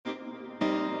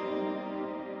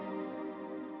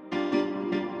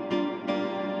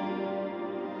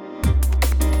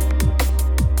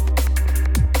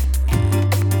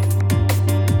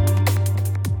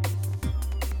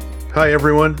Hi,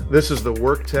 everyone. This is the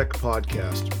WorkTech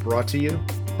podcast brought to you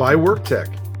by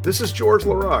WorkTech. This is George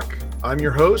Laraque. I'm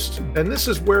your host, and this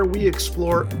is where we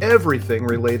explore everything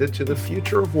related to the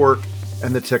future of work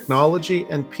and the technology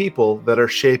and people that are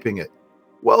shaping it.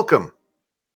 Welcome.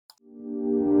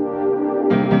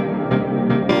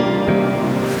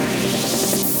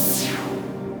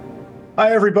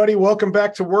 Hi, everybody. Welcome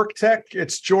back to WorkTech.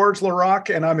 It's George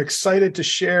Laraque, and I'm excited to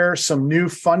share some new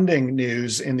funding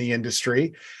news in the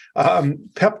industry.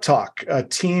 PepTalk, a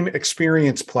team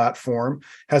experience platform,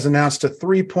 has announced a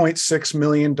 $3.6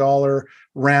 million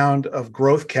round of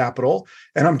growth capital.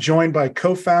 And I'm joined by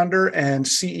co-founder and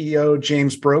CEO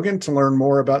James Brogan to learn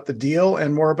more about the deal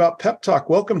and more about PepTalk.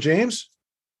 Welcome, James.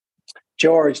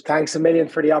 George, thanks a million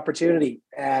for the opportunity.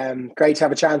 Great to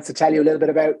have a chance to tell you a little bit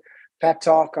about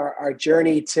PepTalk, our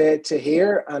journey to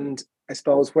here, and I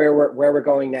suppose where we're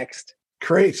going next.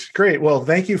 Great. Well,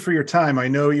 thank you for your time. I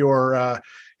know you're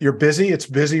busy. It's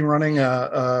busy running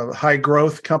a high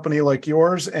growth company like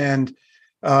yours. And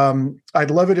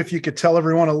I'd love it if you could tell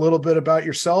everyone a little bit about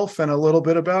yourself and a little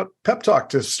bit about PepTalk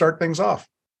to start things off.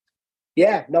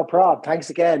 Yeah, no problem. Thanks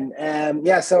again.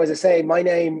 So as I say, my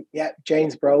name,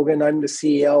 James Brogan. I'm the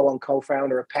CEO and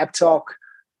co-founder of PepTalk.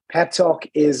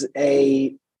 PepTalk is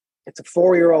it's a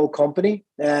 4-year-old company.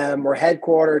 We're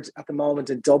headquartered at the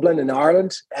moment in Dublin, in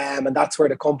Ireland. And that's where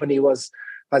the company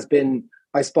has been,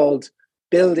 I suppose,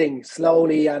 building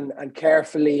slowly and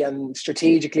carefully and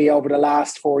strategically over the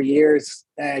last 4 years,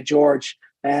 George.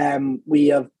 We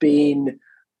have been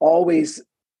always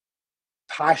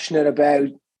passionate about,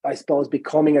 I suppose,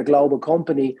 becoming a global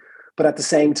company. But at the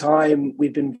same time,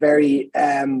 we've been very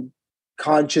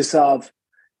conscious of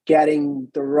getting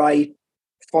the right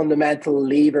fundamental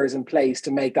levers in place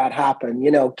to make that happen.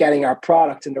 Getting our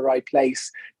product in the right place,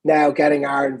 now getting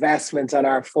our investments and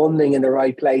our funding in the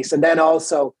right place. And then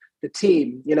also the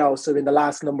team, so in the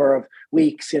last number of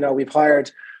weeks, we've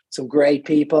hired some great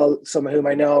people, some of whom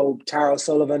I know, Tara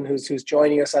O'Sullivan, who's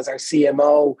joining us as our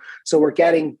CMO. So we're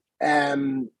getting,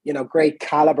 great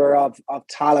caliber of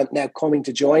talent now coming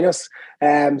to join us.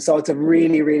 So it's a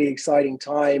really, really exciting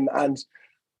time. And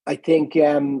I think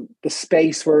the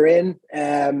space we're in,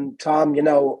 Tom,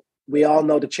 we all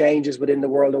know the changes within the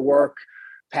world of work.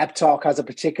 PepTalk has a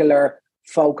particular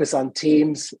focus on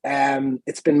teams.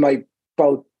 It's been my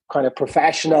both kind of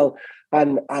professional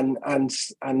and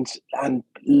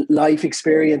life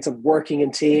experience of working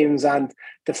in teams, and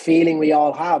the feeling we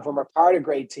all have when we're part of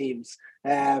great teams.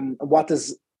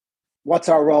 What's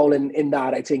our role in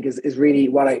that, I think is really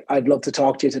what I'd love to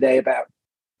talk to you today about.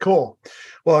 Cool.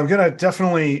 Well, I'm going to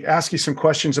definitely ask you some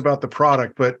questions about the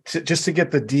product, but just to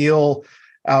get the deal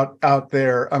out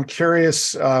there, I'm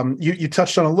curious, you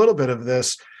touched on a little bit of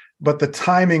this, but the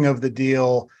timing of the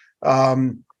deal,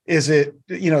 was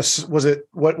it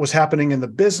what was happening in the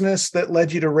business that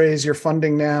led you to raise your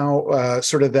funding now,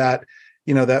 sort of that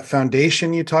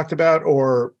foundation you talked about,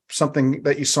 or something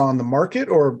that you saw in the market,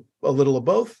 or a little of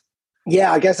both?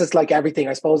 Yeah, I guess it's like everything.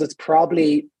 I suppose it's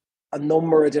probably a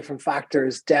number of different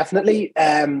factors, definitely.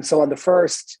 So on the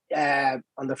first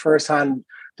hand,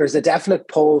 there's a definite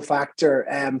pull factor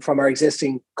from our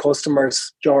existing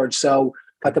customers, George. So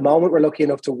at the moment, we're lucky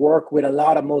enough to work with a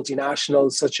lot of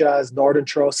multinationals such as Northern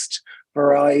Trust,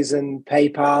 Verizon,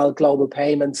 PayPal, Global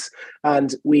Payments,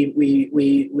 and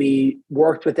we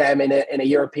worked with them in a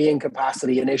European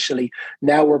capacity initially.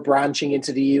 Now we're branching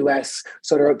into the US,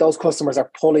 so those customers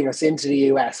are pulling us into the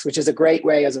US, which is a great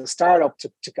way as a startup to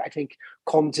I think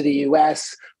come to the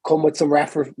US, come with some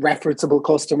referenceable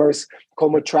customers,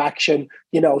 come with traction.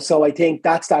 So I think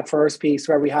that's that first piece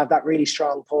where we have that really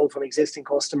strong pull from existing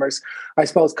customers. I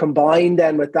suppose combined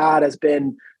then with that has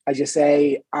been, as you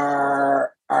say,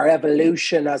 our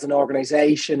evolution as an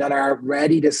organization and our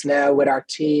readiness now with our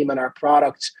team and our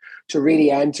product to really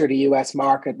enter the US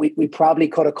market. We probably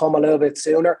could have come a little bit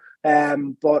sooner,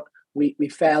 but we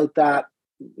felt that,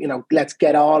 let's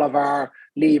get all of our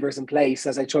levers in place,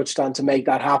 as I touched on, to make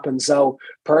that happen. So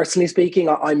personally speaking,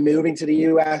 I'm moving to the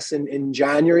US in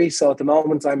January. So at the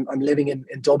moment, I'm living in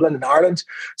Dublin, in Ireland.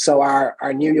 So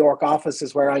our New York office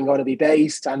is where I'm going to be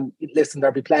based. And listen,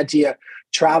 there'll be plenty of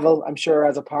travel, I'm sure,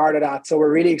 as a part of that. So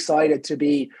we're really excited to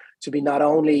be not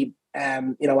only,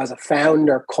 as a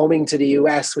founder coming to the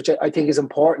US, which I think is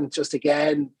important, just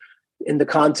again, in the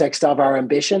context of our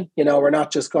ambition. We're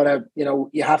not just going to,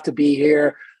 you have to be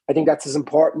here. I think that's as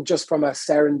important just from a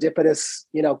serendipitous,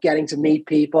 getting to meet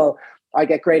people. I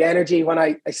get great energy when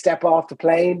I step off the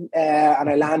plane and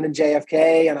I land in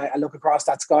JFK and I look across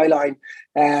that skyline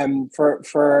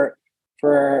for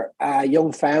for a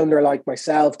young founder like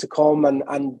myself to come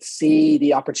and see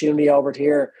the opportunity over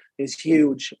here is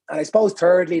huge. And I suppose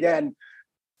thirdly then,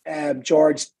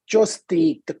 George, just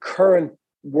the current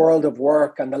world of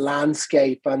work and the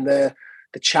landscape and the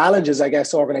challenges I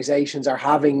guess organizations are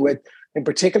having with, in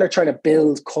particular, trying to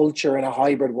build culture in a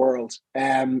hybrid world.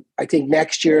 I think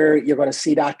next year you're going to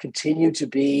see that continue to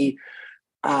be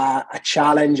a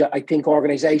challenge. I think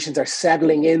organizations are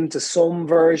settling into some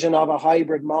version of a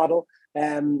hybrid model,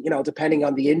 depending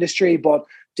on the industry, but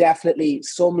definitely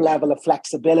some level of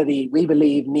flexibility, we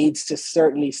believe, needs to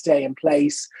certainly stay in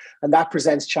place. And that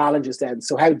presents challenges then.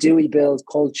 So how do we build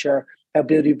culture? How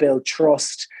do we build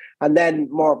trust? And then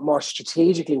more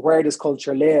strategically, where does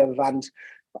culture live? And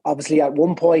obviously at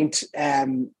one point,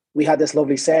 we had this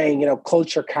lovely saying,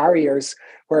 culture carriers,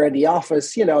 where in the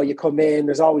office, you come in,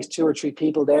 there's always 2 or 3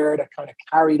 people there that kind of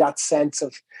carry that sense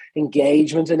of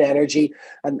engagement and energy.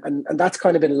 And that's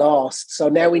kind of been lost. So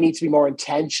now we need to be more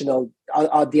intentional.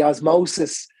 The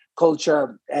osmosis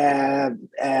culture,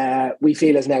 we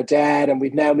feel, is now dead, and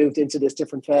we've now moved into this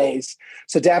different phase.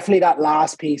 So definitely that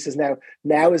last piece is now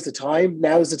is the time.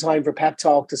 Now is the time for Pep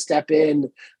Talk to step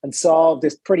in and solve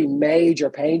this pretty major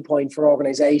pain point for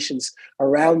organizations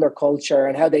around their culture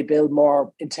and how they build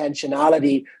more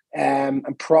intentionality and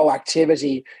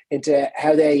proactivity into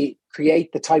how they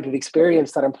create the type of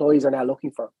experience that employees are now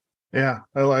looking for. Yeah,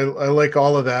 I like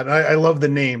all of that. I love the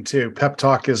name too. Pep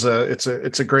Talk it's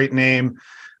a great name.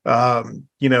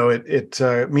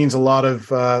 It means a lot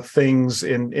of things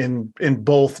in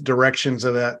both directions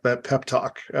of that pep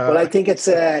talk. Well, I think it's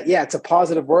a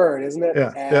positive word, isn't it?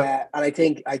 Yeah. And I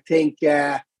think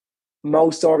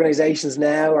most organizations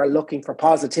now are looking for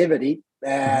positivity,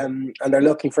 and they're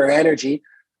looking for energy.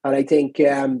 And I think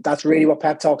that's really what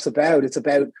Pep Talk's about. It's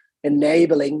about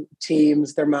enabling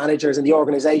teams, their managers, and the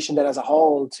organization then as a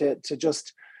whole to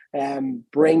just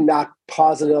bring that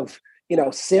positive.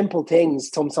 Simple things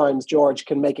sometimes, George,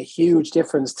 can make a huge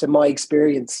difference to my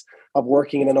experience of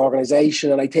working in an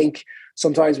organization. And I think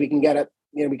sometimes we can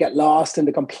we get lost in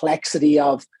the complexity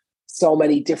of so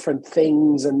many different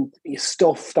things and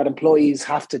stuff that employees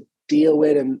have to deal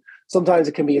with. And sometimes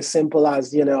it can be as simple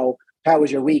as, how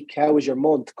was your week? How was your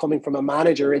month? Coming from a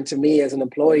manager into me as an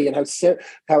employee, and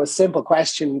how a simple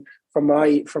question from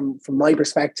my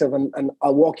perspective, and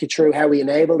I'll walk you through how we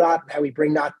enable that, how we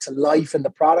bring that to life in the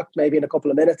product, maybe in a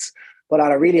couple of minutes. But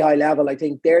at a really high level, I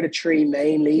think they're the 3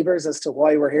 main levers as to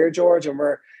why we're here, George, and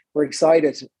we're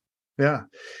excited. Yeah,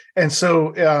 and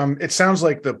so it sounds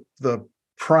like the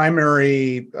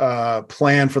primary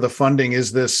plan for the funding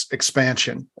is this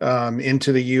expansion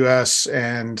into the U.S.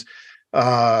 and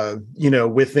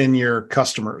within your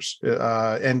customers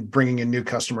and bringing in new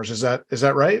customers. Is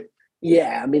that right?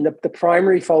 Yeah, I mean the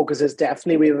primary focus is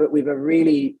definitely we've a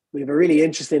really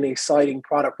interesting and exciting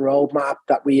product roadmap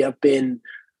that we have been,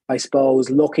 I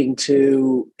suppose, looking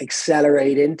to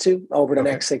accelerate into over the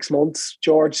next 6 months,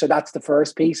 George. So that's the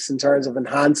first piece in terms of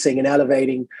enhancing and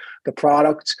elevating the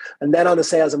product. And then on the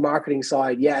sales and marketing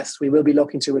side, yes, we will be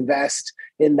looking to invest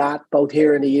in that both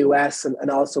here in the US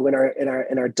and also in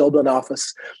our Dublin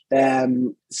office.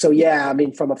 So yeah, I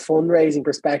mean, from a fundraising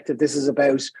perspective, this is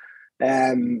about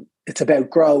it's about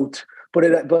growth, but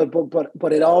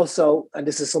it also, and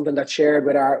this is something that's shared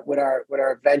with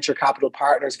our venture capital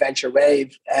partners, Venture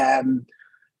Wave.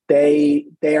 They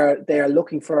are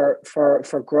looking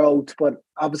for growth, but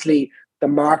obviously the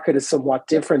market is somewhat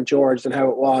different, George, than how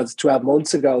it was 12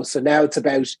 months ago. So now it's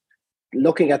about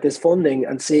looking at this funding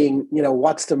and seeing,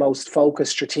 what's the most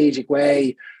focused strategic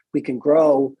way we can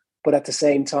grow, but at the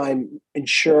same time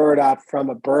ensure that from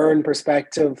a burn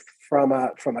perspective, from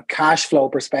a cash flow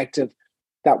perspective,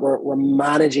 that we're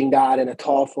managing that in a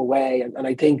thoughtful way. And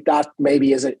I think that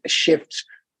maybe is a shift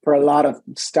for a lot of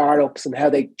startups and how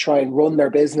they try and run their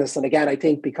business. And again, I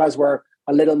think because we're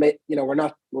a little bit,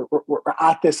 we're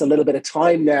at this a little bit of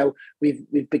time now, we've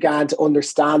began to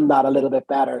understand that a little bit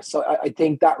better. So I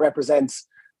think that represents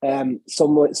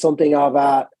something of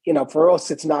a, for us,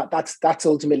 it's not, that's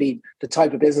ultimately the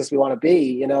type of business we want to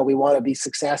be. We want to be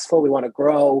successful, we want to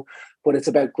grow, but it's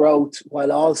about growth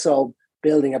while also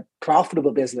building a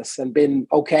profitable business and being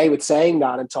okay with saying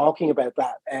that and talking about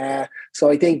that. So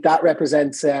I think that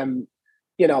represents,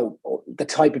 the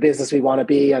type of business we want to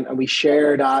be, and we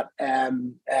share that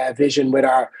vision with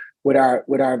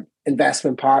our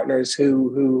investment partners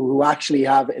who actually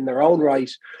have in their own right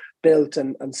built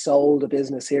and sold a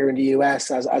business here in the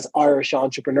US as Irish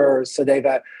entrepreneurs. So they've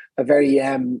a very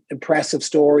impressive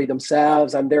story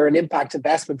themselves, and they're an impact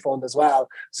investment fund as well.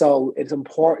 So it's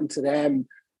important to them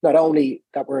not only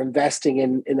that we're investing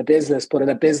in the business, but in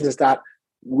a business that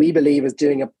we believe is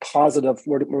doing a positive.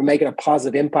 We're making a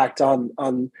positive impact on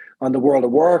the world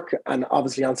of work and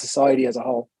obviously on society as a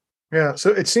whole. Yeah.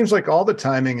 So it seems like all the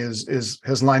timing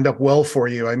has lined up well for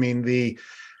you. I mean, the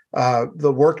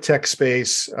work tech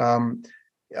space,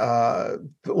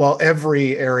 well,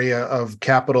 every area of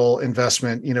capital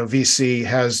investment, VC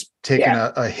has taken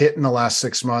a hit in the last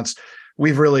 6 months.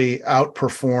 We've really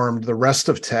outperformed the rest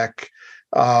of tech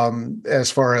as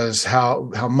far as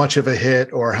how much of a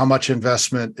hit or how much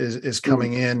investment is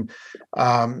coming in.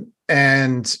 And,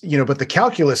 but the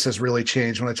calculus has really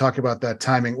changed when I talk about that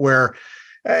timing where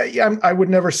I would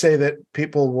never say that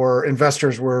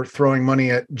investors were throwing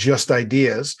money at just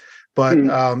ideas, but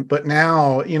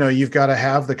now, you've got to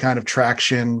have the kind of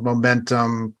traction,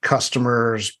 momentum,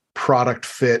 customers, product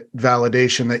fit,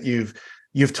 validation that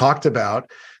you've talked about.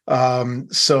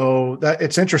 So that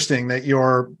it's interesting that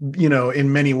you're,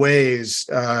 in many ways,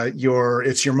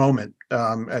 it's your moment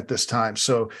at this time.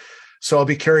 So I'll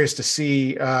be curious to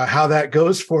see how that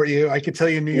goes for you. I can tell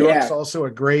you, New York's also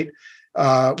a great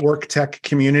work tech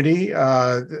community. There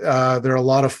are a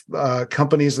lot of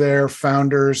companies there,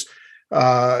 founders,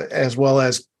 as well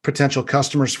as potential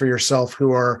customers for yourself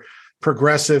who are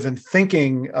progressive and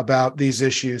thinking about these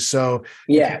issues. So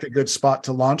you picked a good spot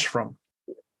to launch from.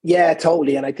 Yeah,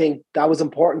 totally. And I think that was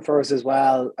important for us as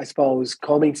well. I suppose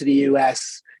coming to the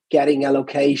US, getting a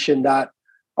location that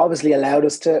obviously allowed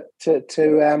us to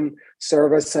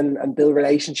service and build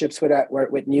relationships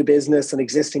with new business and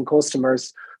existing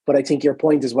customers. But I think your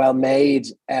point is well made,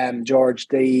 George.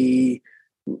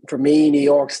 For me, New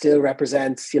York still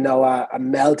represents, a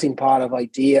melting pot of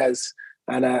ideas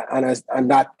and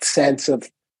that sense of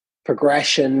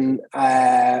progression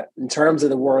in terms of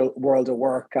the world of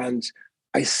work. And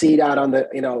I see that on the,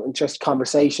 in just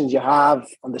conversations you have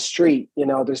on the street.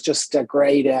 There's just a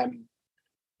great,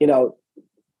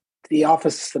 the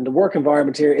office and the work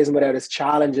environment here isn't without its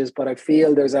challenges, but I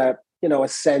feel there's a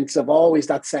sense of always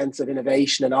that sense of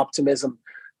innovation and optimism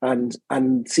and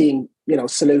seeing,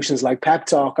 solutions like Pep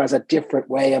Talk as a different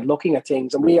way of looking at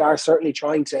things. And we are certainly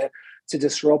trying to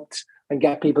disrupt and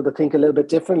get people to think a little bit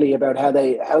differently about how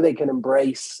they can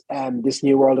embrace this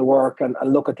new world of work and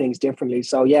look at things differently.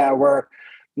 So yeah, we're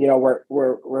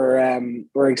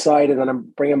excited, and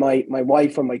I'm bringing my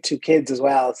wife and my 2 kids as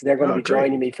well, so they're going to be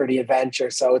joining me for the adventure.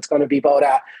 So it's going to be both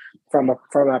from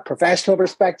a professional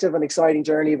perspective, an exciting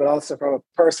journey, but also from a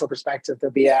personal perspective,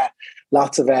 there'll be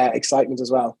lots of excitement as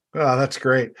well. Oh, that's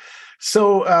great.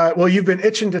 So, well, you've been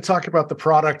itching to talk about the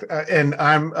product, and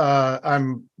I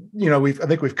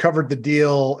think we've covered the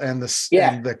deal and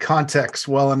the context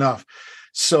well enough.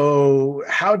 So,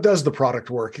 how does the product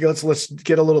work? Let's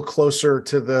get a little closer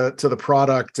to the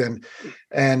product and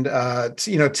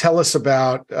tell us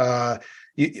about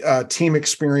team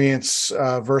experience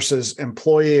versus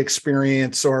employee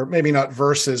experience, or maybe not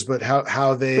versus, but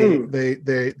how they align.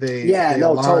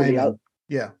 Totally.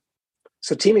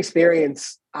 So team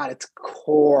experience at its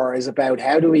core is about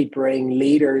how do we bring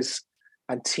leaders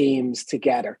and teams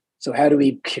together? So how do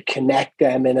we connect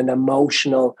them in an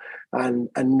emotional and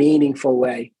meaningful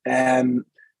way? I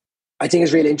think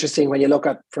it's really interesting when you look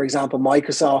at, for example,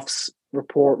 Microsoft's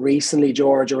report recently,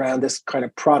 George, around this kind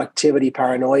of productivity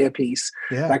paranoia piece.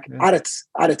 At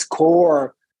its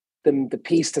core, the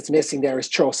piece that's missing there is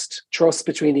trust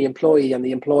between the employee and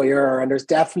the employer. And there's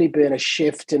definitely been a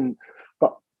shift in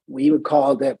what we would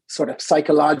call the sort of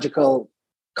psychological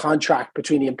contract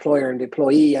between the employer and the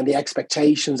employee and the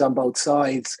expectations on both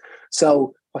sides.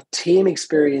 So what team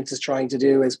experience is trying to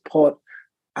do is put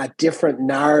a different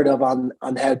narrative on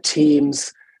how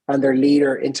teams and their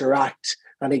leader interact,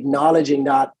 and acknowledging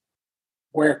that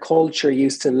where culture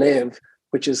used to live,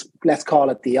 which is, let's call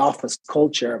it the office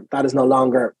culture, that is no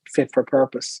longer fit for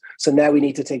purpose. So now we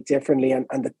need to think differently. And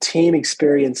the team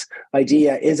experience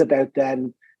idea is about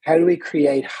then, how do we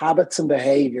create habits and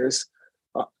behaviors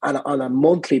on a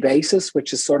monthly basis,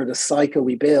 which is sort of the cycle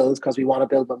we build, because we want to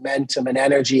build momentum and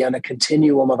energy and a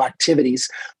continuum of activities.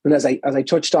 And as I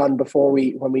touched on before,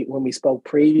 when we spoke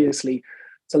previously,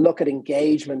 to look at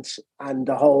engagement and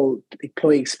the whole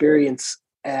employee experience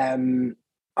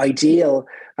ideal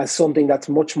as something that's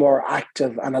much more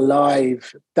active and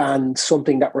alive than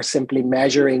something that we're simply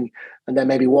measuring and then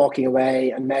maybe walking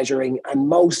away and measuring. And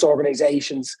most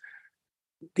organizations,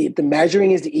 the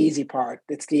measuring is the easy part.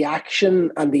 It's the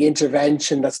action and the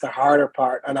intervention that's the harder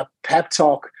part. And a pep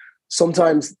talk,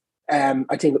 sometimes I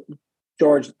think,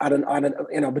 George,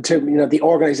 between the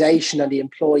organization and the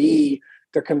employee,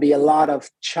 there can be a lot of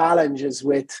challenges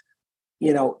with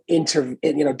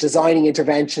designing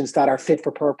interventions that are fit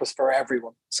for purpose for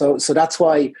everyone. So that's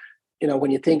why,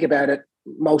 when you think about it,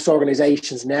 most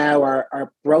organizations now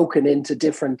are broken into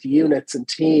different units and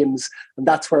teams, and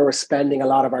that's where we're spending a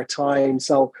lot of our time.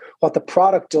 So what the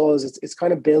product does, it's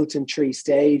kind of built in 3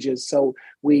 stages. So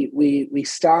we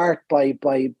start by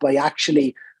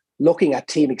actually looking at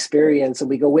team experience, and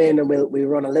we go in and we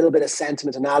run a little bit of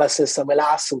sentiment analysis, and we'll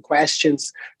ask some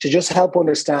questions to just help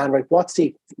understand, right, what's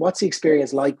the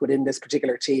experience like within this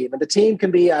particular team. And the team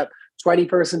can be a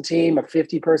 20-person team, a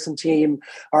 50-person team.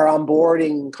 Our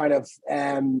onboarding kind of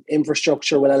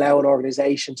infrastructure will allow an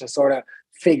organization to sort of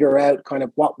figure out kind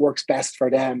of what works best for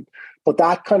them. But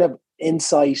that kind of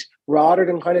insight, rather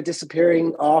than kind of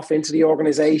disappearing off into the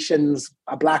organization's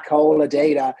a black hole of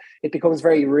data, it becomes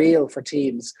very real for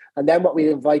teams. And then what we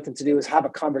invite them to do is have a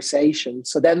conversation.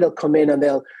 So then they'll come in and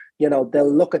they'll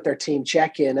look at their team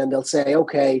check-in and they'll say,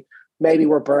 okay, maybe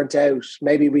we're burnt out.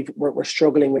 Maybe we're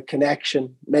struggling with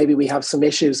connection. Maybe we have some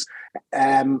issues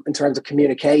in terms of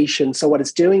communication. So what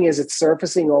it's doing is it's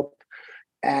surfacing up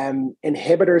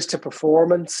inhibitors to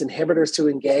performance, inhibitors to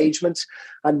engagement.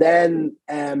 And then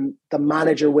the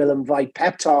manager will invite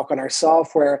Pep Talk on our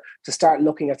software to start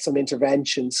looking at some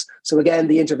interventions. So again,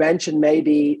 the intervention may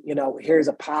be, here's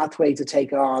a pathway to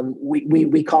take on.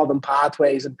 We call them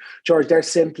pathways. And George, they're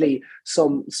simply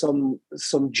some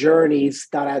journeys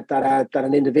that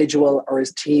an individual or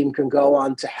his team can go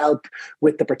on to help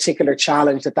with the particular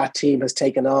challenge that team has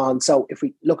taken on. So if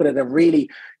we look at it in a really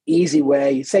easy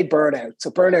way, say burnout.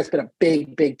 So burnout's been a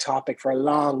big topic for a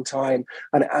long time,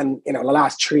 and the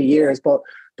last 3 years. But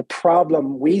the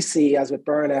problem we see as with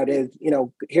burnout is,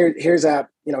 here's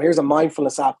a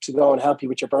mindfulness app to go and help you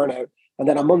with your burnout. And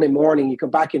then on Monday morning, you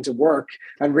come back into work,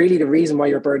 and really the reason why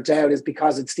you're burnt out is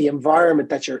because it's the environment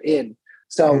that you're in.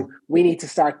 So we need to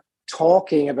start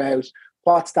talking about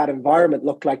what's that environment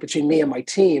look like between me and my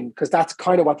team, because that's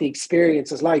kind of what the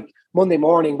experience is like. Monday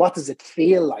morning, what does it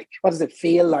feel like? What does it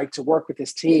feel like to work with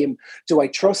this team? Do I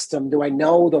trust them? Do I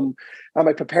know them? Am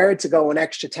I prepared to go an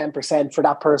extra 10% for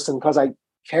that person because I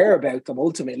care about them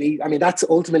ultimately? I mean, that's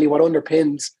ultimately what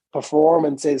underpins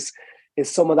performance is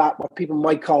some of that, what people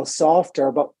might call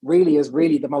softer, but really is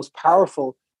the most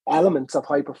powerful elements of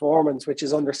high performance, which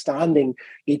is understanding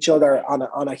each other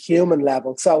on a human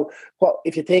level. So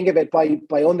if you think of it,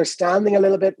 by understanding a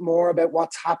little bit more about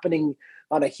what's happening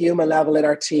on a human level in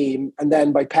our team, and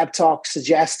then by Pep Talk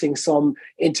suggesting some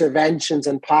interventions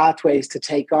and pathways to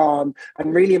take on,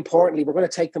 and really importantly, we're going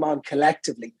to take them on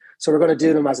collectively. So we're going to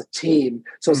do them as a team.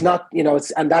 So it's not,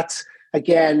 and that's,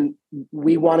 again,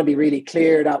 we want to be really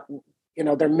clear that,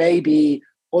 there may be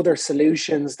other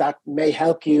solutions that may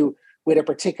help you with a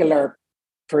particular,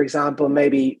 for example,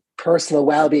 maybe personal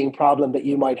well-being problem that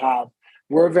you might have.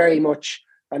 We're very much,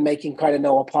 and making kind of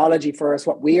no apology for us,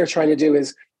 what we are trying to do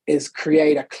is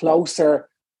create a closer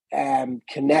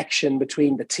connection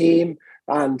between the team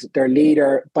and their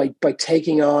leader by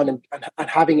taking on and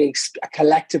having a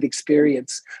collective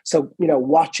experience. So,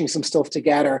 watching some stuff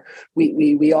together.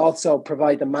 We also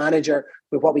provide the manager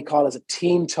with what we call as a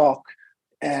team talk,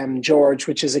 George,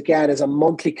 which is a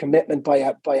monthly commitment by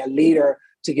a leader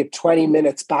to give 20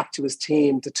 minutes back to his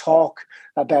team to talk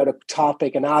about a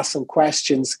topic and ask some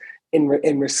questions in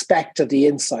respect of the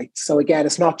insights. So again,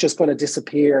 it's not just going to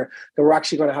disappear, that we're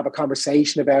actually going to have a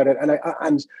conversation about it.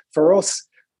 And for us,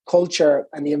 culture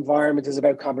and the environment is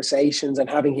about conversations and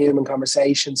having human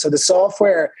conversations. So the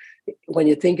software, when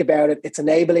you think about it, it's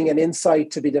enabling an insight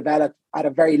to be developed at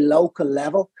a very local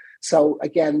level. So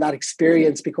again, that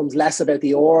experience becomes less about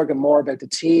the org and more about the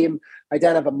team. I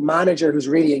then have a manager who's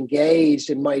really engaged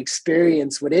in my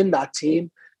experience within that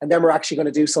team. And then we're actually going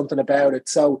to do something about it.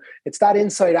 So it's that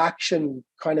inside action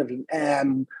kind of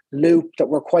loop that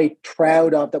we're quite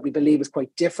proud of, that we believe is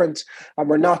quite different. And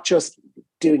we're not just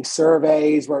doing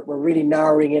surveys. We're really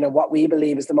narrowing in on what we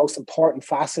believe is the most important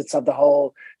facets of the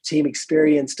whole team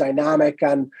experience dynamic.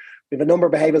 And we have a number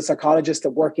of behavioral psychologists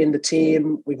that work in the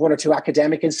team. We've 1 or 2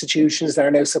 academic institutions that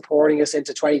are now supporting us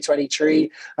into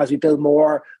 2023 as we build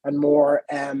more and more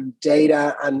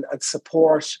data and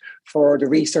support for the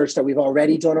research that we've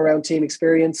already done around team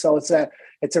experience. So it's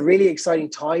a really exciting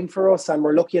time for us, and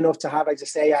we're lucky enough to have, as I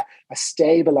say, a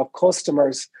stable of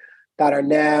customers that are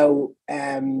now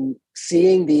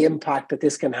seeing the impact that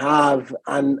this can have,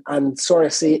 and sort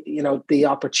of see the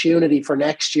opportunity for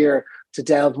next year to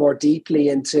delve more deeply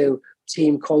into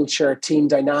team culture, team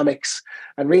dynamics,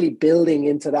 and really building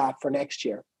into that for next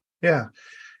year. Yeah.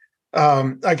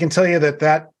 I can tell you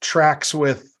that tracks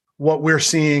with what we're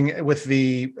seeing with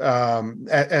the,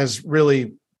 as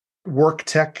really work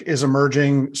tech is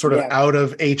emerging sort of out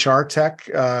of HR tech,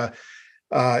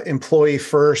 employee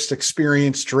first,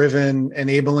 experience driven,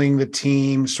 enabling the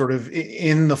team sort of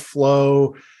in the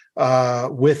flow,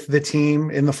 with the team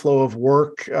in the flow of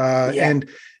work, and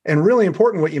really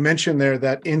important what you mentioned there,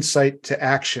 that insight to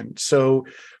action. So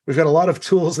we've got a lot of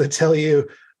tools that tell you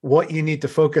what you need to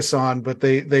focus on, but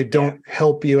they don't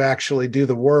help you actually do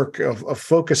the work of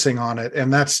focusing on it.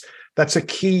 And that's a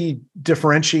key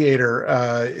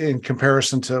differentiator in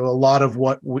comparison to a lot of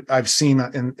what I've seen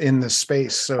in this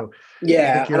space. So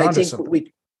I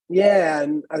think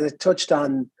and as I touched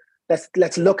on,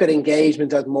 let's look at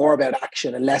engagement as more about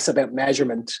action and less about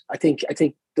measurement. I think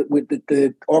that with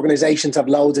the organizations have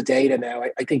loads of data now.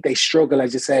 I think they struggle,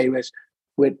 as you say,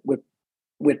 with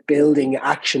building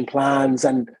action plans.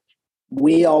 And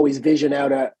we always vision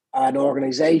out an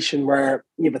organization where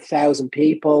you have 1,000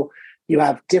 people, you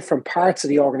have different parts of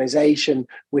the organization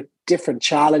with different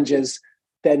challenges,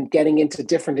 then getting into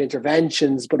different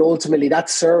interventions, but ultimately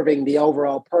that's serving the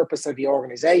overall purpose of the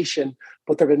organization.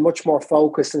 But they've been much more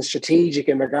focused and strategic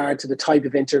in regard to the type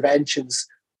of interventions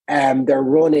they're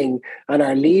running, and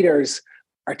our leaders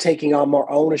are taking on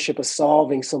more ownership of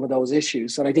solving some of those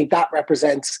issues. And I think that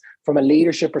represents, from a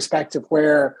leadership perspective,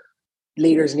 where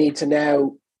leaders need to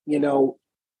now,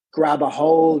 grab a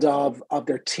hold of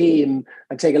their team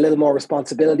and take a little more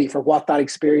responsibility for what that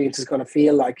experience is going to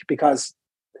feel like. Because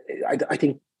I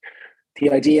think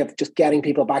the idea of just getting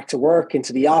people back to work,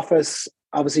 into the office,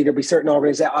 obviously there'll be certain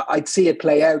organizations, I'd see it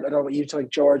play out. I don't know what you think,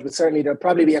 George, but certainly there'll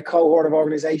probably be a cohort of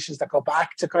organizations that go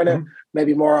back to kind of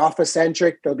maybe more office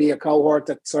centric. There'll be a cohort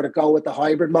that sort of go with the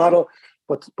hybrid model,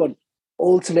 but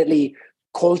ultimately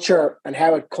culture and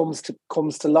how it comes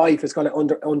to life is going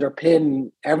to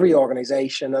underpin every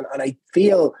organization. And I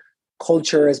feel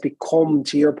culture has become,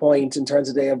 to your point, in terms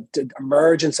of the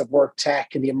emergence of work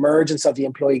tech and the emergence of the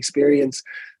employee experience,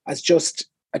 as just,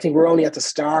 I think we're only at the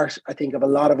start, I think, of a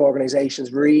lot of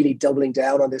organizations really doubling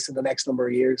down on this in the next number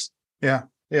of years. Yeah.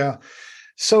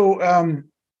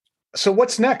 So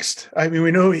what's next? I mean,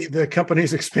 we know the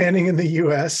company's expanding in the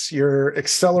US. You're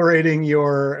accelerating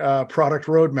your product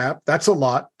roadmap. That's a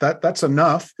lot. That's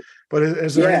enough. But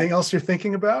is there anything else you're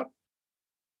thinking about?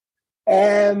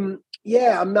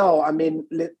 No. I mean,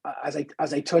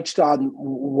 as I touched on,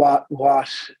 what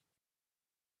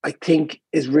I think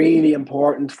is really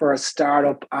important for a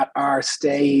startup at our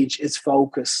stage is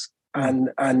focus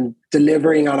and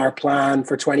delivering on our plan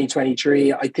for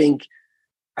 2023. I think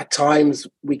at times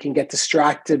we can get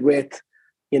distracted with,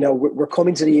 we're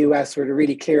coming to the US with a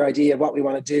really clear idea of what we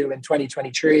want to do in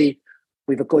 2023.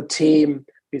 We have a good team.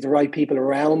 We have the right people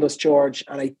around us, George.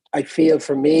 And I feel,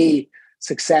 for me,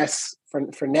 success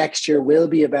for next year will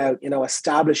be about,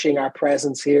 establishing our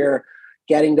presence here,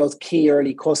 getting those key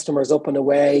early customers up and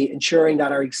away, ensuring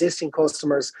that our existing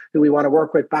customers who we want to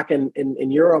work with back in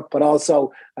Europe, but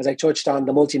also, as I touched on,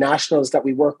 the multinationals that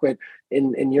we work with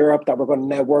in Europe that we're going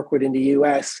to now work with in the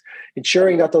US,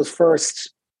 ensuring that those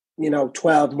first,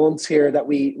 12 months here that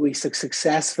we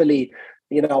successfully,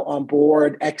 on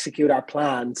board, execute our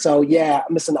plan. So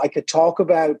listen, I could talk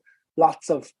about lots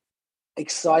of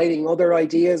exciting other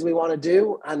ideas we want to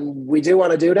do, and we do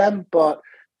want to do them, but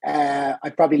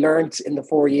I probably learned in the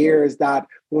 4 years that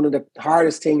one of the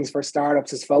hardest things for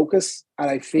startups is focus. And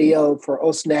I feel for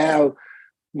us now,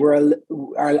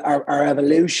 our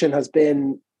evolution has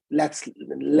been now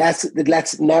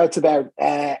it's about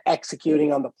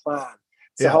executing on the plan.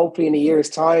 So hopefully in a year's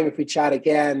time, if we chat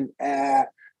again,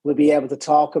 we'll be able to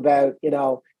talk about,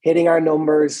 hitting our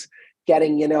numbers,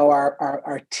 getting,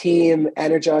 our team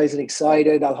energized and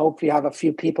excited. I'll hopefully have a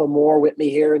few people more with me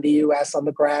here in the US on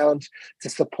the ground to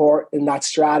support in that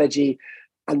strategy.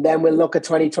 And then we'll look at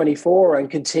 2024 and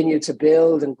continue to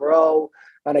build and grow.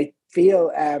 And I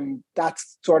feel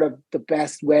that's sort of the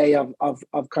best way of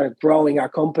kind of growing our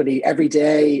company every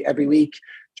day, every week,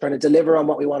 trying to deliver on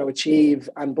what we want to achieve,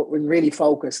 but we're really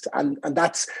focused. And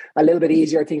that's a little bit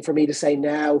easier, I think, for me to say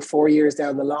now, 4 years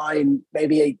down the line.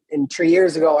 Maybe in 3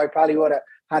 years ago, I probably would have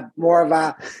had more of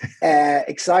a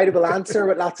excitable answer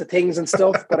with lots of things and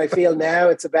stuff. But I feel now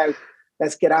it's about,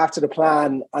 let's get after the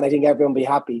plan, and I think everyone will be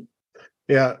happy.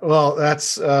 Yeah, well,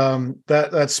 that's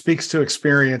that speaks to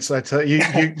experience. I tell you,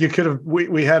 you could have.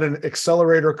 We had an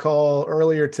accelerator call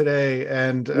earlier today,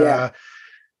 and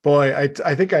boy,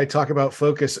 I think I talk about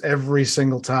focus every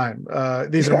single time.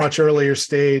 These are much earlier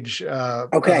stage.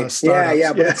 Startups.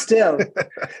 But it's still,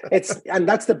 and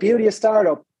that's the beauty of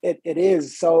startup. It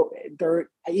is. So there,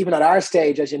 even at our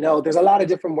stage, as you know, there's a lot of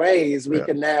different ways we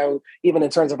can now, even in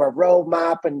terms of our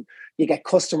roadmap, and you get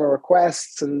customer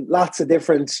requests and lots of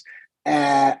different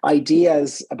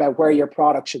ideas about where your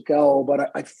product should go. But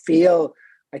I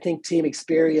think team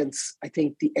experience, I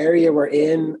think the area we're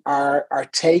in, our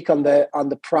take on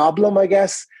the problem, I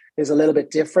guess, is a little bit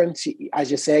different.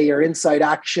 As you say, your inside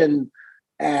action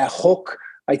hook,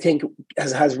 I think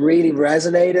has really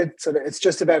resonated. So it's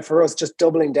just about for us just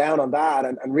doubling down on that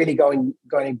and really going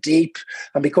deep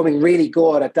and becoming really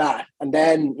good at that. And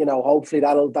then, hopefully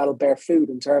that'll bear fruit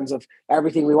in terms of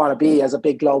everything we want to be as a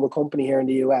big global company here in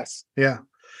the US. Yeah.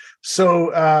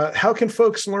 So how can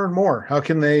folks learn more? How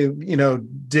can they,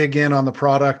 dig in on the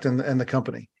product and the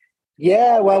company?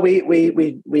 Yeah, well,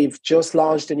 we've just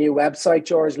launched a new website,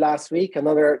 George, last week.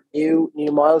 Another new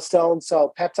milestone.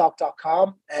 So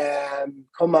peptalk.com.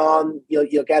 Come on,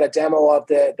 you'll get a demo of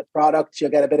the product. You'll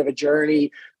get a bit of a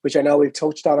journey, which I know we've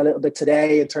touched on a little bit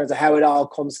today in terms of how it all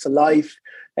comes to life.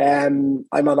 I'm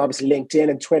on obviously LinkedIn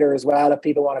and Twitter as well. If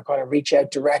people want to kind of reach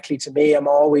out directly to me, I'm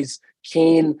always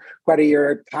keen, whether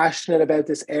you're passionate about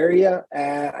this area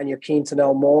and you're keen to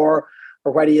know more,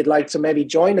 or whether you'd like to maybe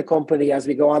join the company as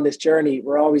we go on this journey.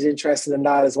 We're always interested in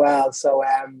that as well. So,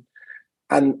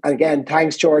 and again,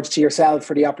 thanks, George, to yourself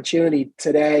for the opportunity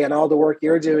today and all the work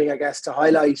you're doing, I guess, to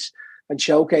highlight and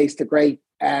showcase the great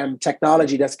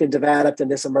technology that's been developed in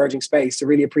this emerging space. I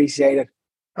really appreciate it.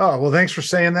 Oh, well, thanks for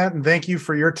saying that. And thank you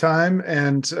for your time.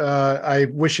 And I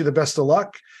wish you the best of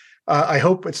luck. I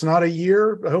hope it's not a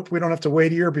year. I hope we don't have to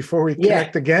wait a year before we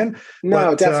connect again.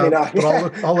 No, definitely not.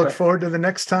 But I'll look forward to the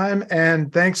next time.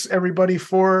 And thanks everybody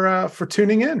for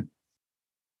tuning in.